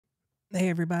Hey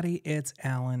everybody, it's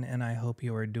Alan, and I hope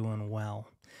you are doing well.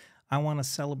 I want to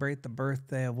celebrate the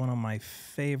birthday of one of my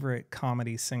favorite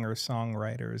comedy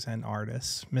singer-songwriters and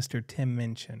artists, Mr. Tim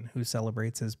Minchin, who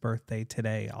celebrates his birthday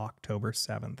today, October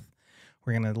 7th.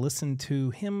 We're going to listen to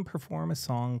him perform a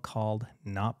song called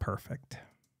Not Perfect.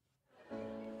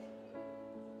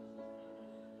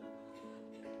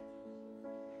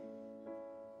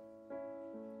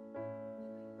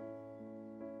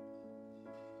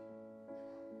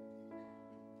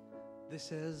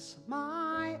 This is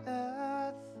my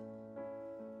earth,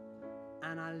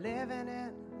 and I live in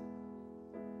it.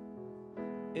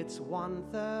 It's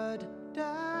 1/3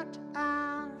 dirt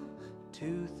and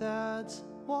 2/3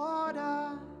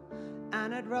 water,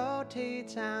 and it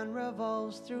rotates and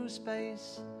revolves through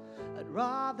space at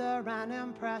rather an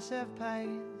impressive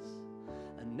pace,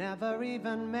 and never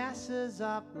even messes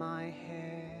up my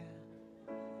hair.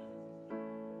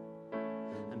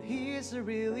 And here's a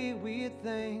really weird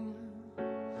thing: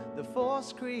 the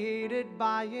force created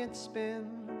by its spin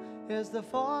is the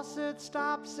force that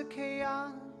stops the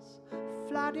chaos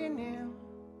flooding in.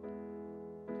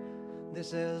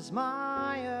 This is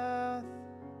my earth,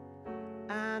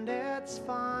 and it's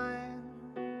fine.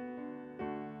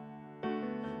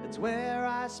 It's where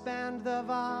I spend the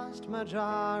vast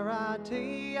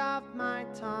majority of my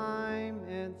time.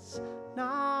 It's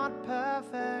not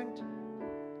perfect,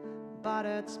 but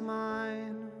it's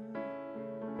mine.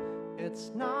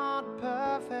 It's not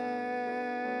perfect.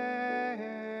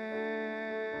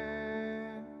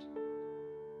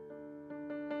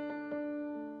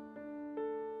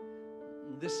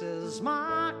 This is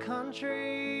my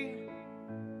country,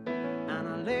 and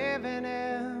I live in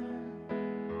it.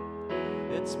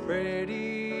 It's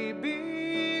pretty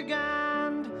big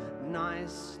and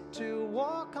nice to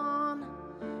walk on,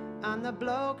 and the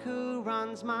bloke who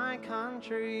runs my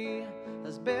country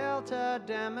has built a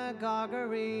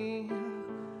demagoguery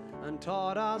and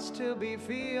taught us to be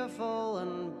fearful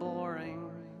and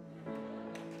boring.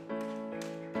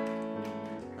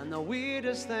 And the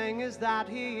weirdest thing is that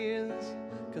he is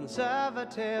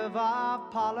conservative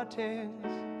of politics,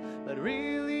 but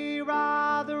really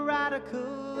rather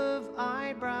radical of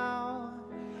eyebrow.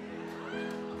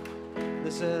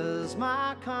 This is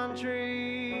my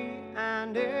country,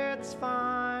 and it's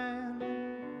fine.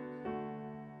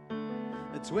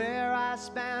 It's where I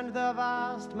spend the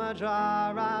vast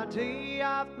majority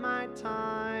of my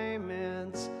time.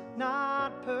 It's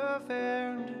not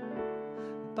perfect,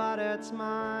 but it's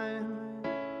mine.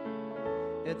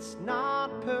 It's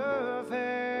not perfect.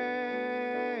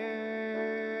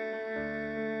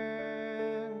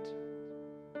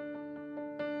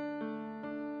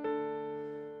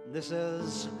 This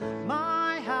is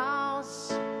my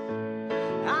house,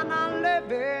 and I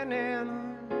live in it.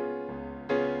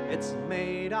 It's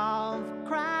made of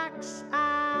cracks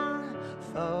and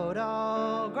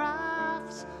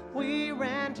photographs we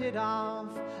rented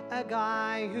off a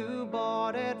guy who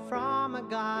bought it from a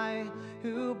guy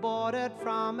who bought it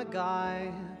from a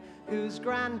guy whose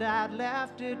granddad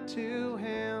left it to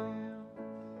him.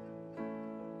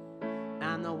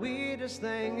 And the weirdest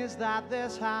thing is that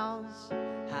this house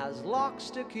has locks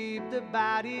to keep the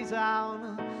baddies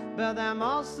out, but they're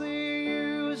mostly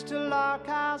used to lock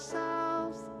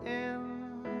ourselves in.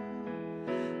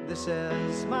 This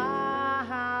is my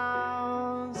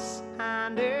house,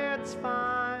 and it's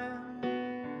fine.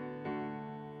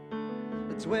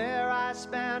 It's where I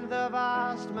spend the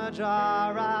vast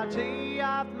majority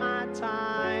of my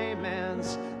time.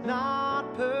 It's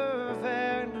not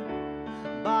perfect,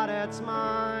 but it's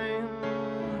mine.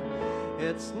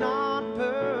 It's not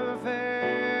perfect,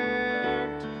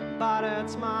 but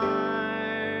it's mine.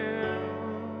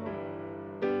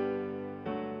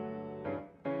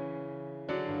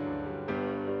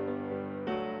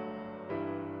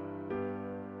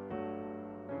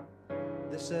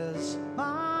 This is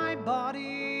my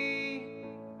body,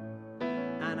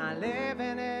 and I live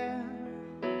in it.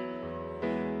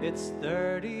 It's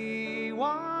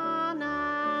 31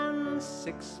 and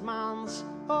 6 months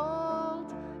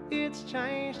old. It's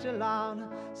changed a lot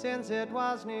since it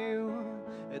was new.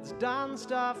 It's done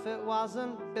stuff it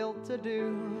wasn't built to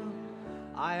do.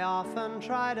 I often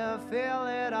try to fill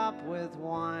it up with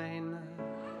wine,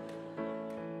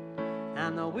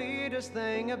 and the weirdest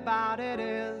thing about it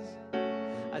is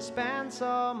I spend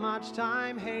so much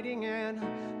time hating it,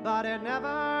 but it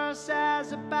never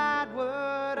says a bad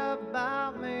word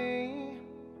about me.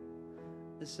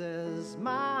 This is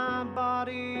my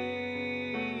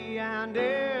body, and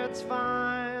it's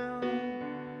fine.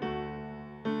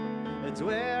 It's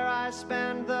where I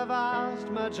spend the vast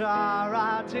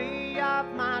majority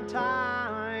of my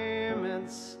time.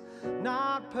 It's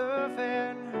not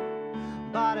perfect,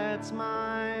 but it's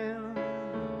mine.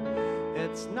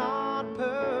 It's not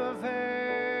perfect.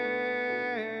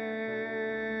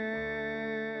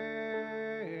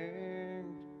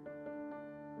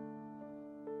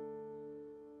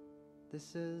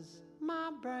 This is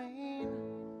my brain,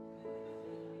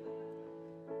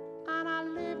 and I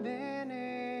live in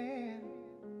it.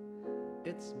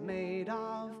 It's made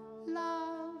of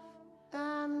love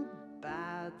and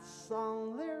bad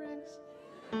song lyrics.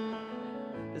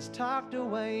 It's tucked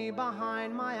away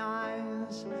behind my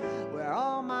eyes, where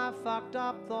all my fucked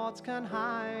up thoughts can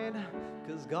hide.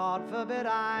 'Cause God forbid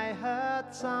I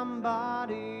hurt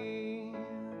somebody.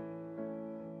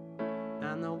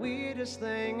 And the weirdest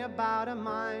thing about a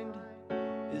mind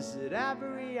is that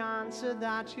every answer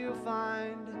that you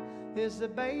find is the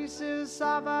basis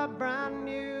of a brand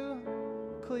new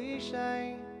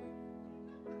cliche.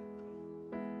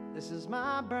 This is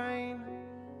my brain,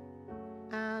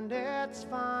 and it's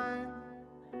fine.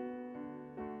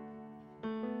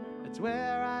 It's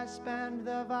where I spend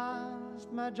the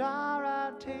vast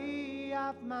majority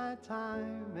of my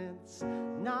time. It's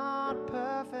not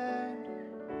perfect,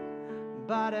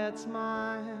 but it's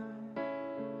mine.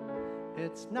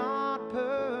 It's not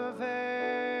perfect,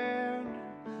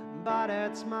 but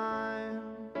it's mine.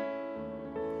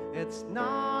 It's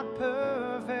not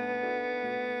perfect.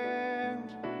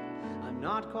 I'm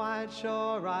not quite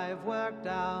sure I've worked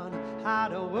out how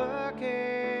to work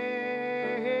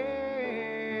it.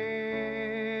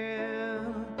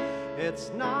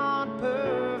 It's not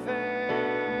perfect,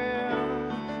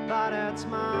 but it's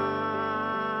mine.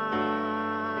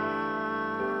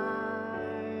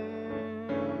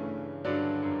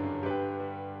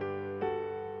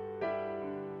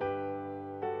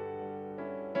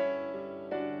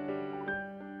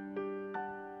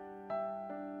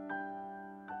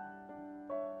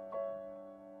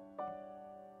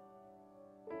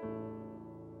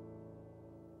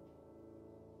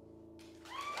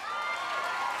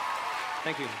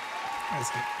 Thank you.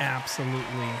 That's an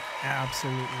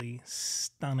absolutely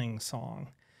stunning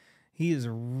song. He is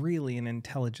really an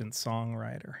intelligent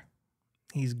songwriter.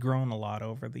 He's grown a lot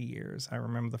over the years. I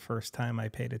remember the first time I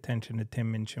paid attention to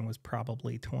Tim Minchin was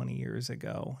probably 20 years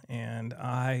ago, and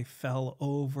I fell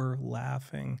over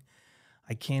laughing.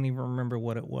 I can't even remember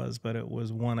what it was, but it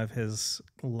was one of his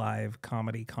live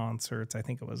comedy concerts. I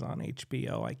think it was on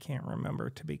HBO. I can't remember,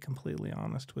 to be completely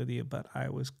honest with you, but I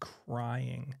was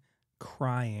crying,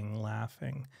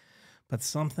 laughing. But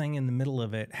something in the middle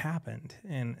of it happened,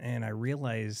 and I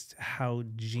realized how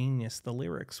genius the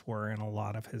lyrics were in a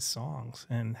lot of his songs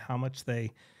and how much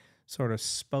they sort of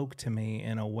spoke to me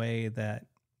in a way that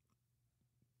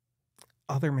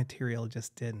other material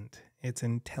just didn't. It's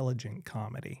intelligent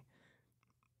comedy.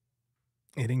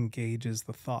 It engages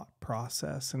the thought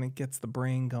process and it gets the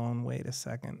brain going. Wait a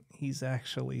second, he's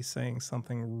actually saying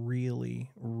something really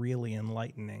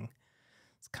enlightening.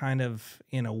 It's kind of,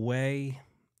 in a way,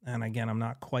 and again, I'm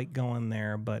not quite going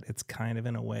there, but it's kind of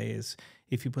in a way is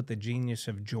if you put the genius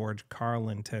of George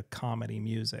Carlin to comedy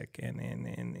music. And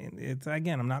it's,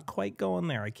 again, I'm not quite going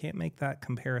there. I can't make that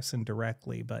comparison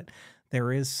directly, but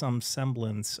there is some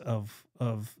semblance of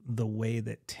the way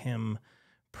that Tim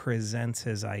presents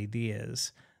his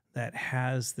ideas that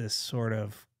has this sort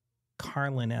of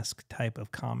Carlin-esque type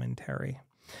of commentary.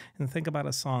 And think about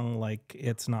a song like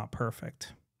It's Not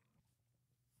Perfect.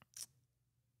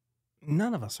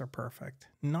 None of us are perfect.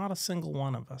 Not a single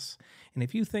one of us. And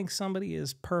if you think somebody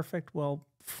is perfect, well,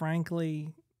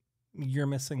 frankly, you're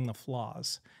missing the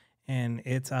flaws. And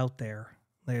it's out there.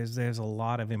 There's a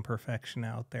lot of imperfection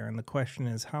out there. And the question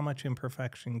is, how much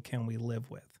imperfection can we live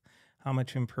with? How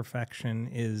much imperfection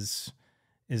is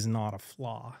not a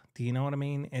flaw? Do you know what I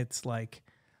mean? It's like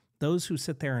those who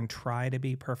sit there and try to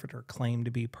be perfect or claim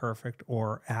to be perfect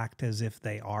or act as if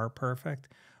they are perfect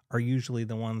are usually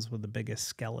the ones with the biggest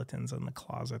skeletons in the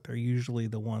closet. They're usually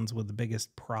the ones with the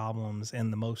biggest problems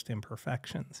and the most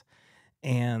imperfections.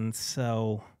 And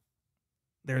so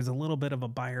there's a little bit of a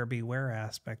buyer beware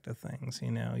aspect of things.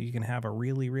 You know, you can have a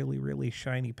really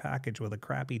shiny package with a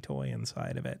crappy toy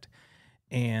inside of it.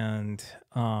 And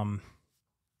I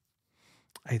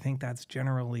think that's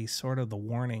generally sort of the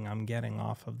warning I'm getting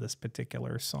off of this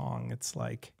particular song. It's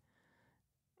like,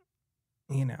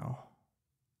 you know,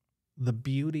 the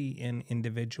beauty in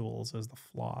individuals is the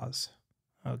flaws.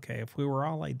 Okay, if we were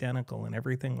all identical and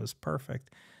everything was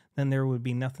perfect, then there would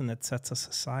be nothing that sets us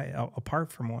aside,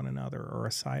 apart from one another or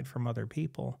aside from other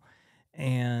people.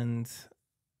 And,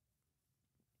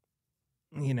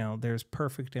 you know, there's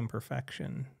perfect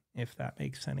imperfection, if that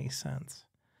makes any sense.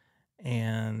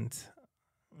 And,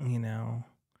 you know,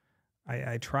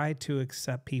 I try to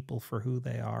accept people for who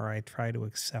they are. I try to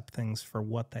accept things for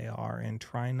what they are and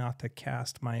try not to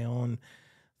cast my own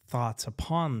thoughts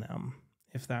upon them,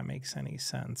 if that makes any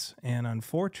sense. And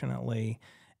unfortunately,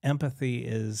 empathy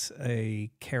is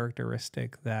a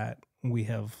characteristic that we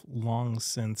have long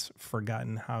since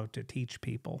forgotten how to teach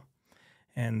people.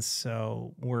 And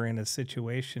so we're in a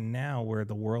situation now where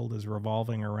the world is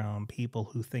revolving around people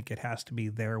who think it has to be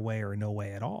their way or no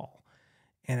way at all.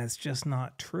 And it's just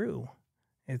not true.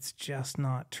 It's just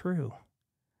not true.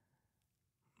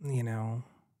 You know,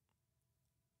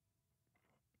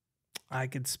 I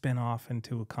could spin off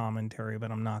into a commentary,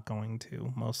 but I'm not going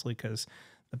to, mostly because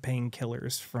the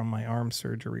painkillers from my arm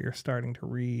surgery are starting to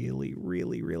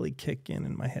really kick in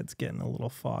and my head's getting a little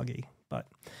foggy. But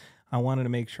I wanted to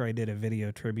make sure I did a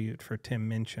video tribute for Tim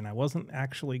Minchin. I wasn't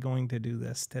actually going to do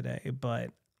this today,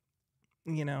 but,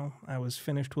 you know, I was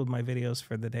finished with my videos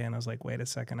for the day and I was like, wait a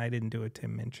second, I didn't do a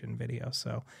Tim Minchin video.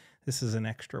 So this is an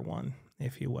extra one,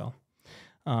 if you will.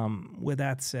 With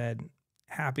that said,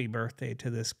 happy birthday to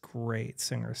this great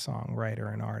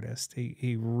singer-songwriter and artist.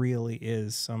 He really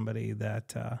is somebody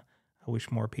that I wish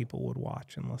more people would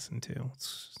watch and listen to.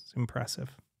 It's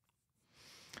impressive.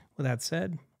 With that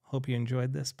said, hope you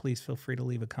enjoyed this. Please feel free to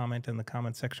leave a comment in the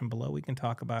comment section below. We can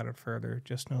talk about it further.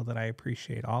 Just know that I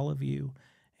appreciate all of you,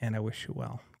 and I wish you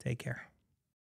well. Take care.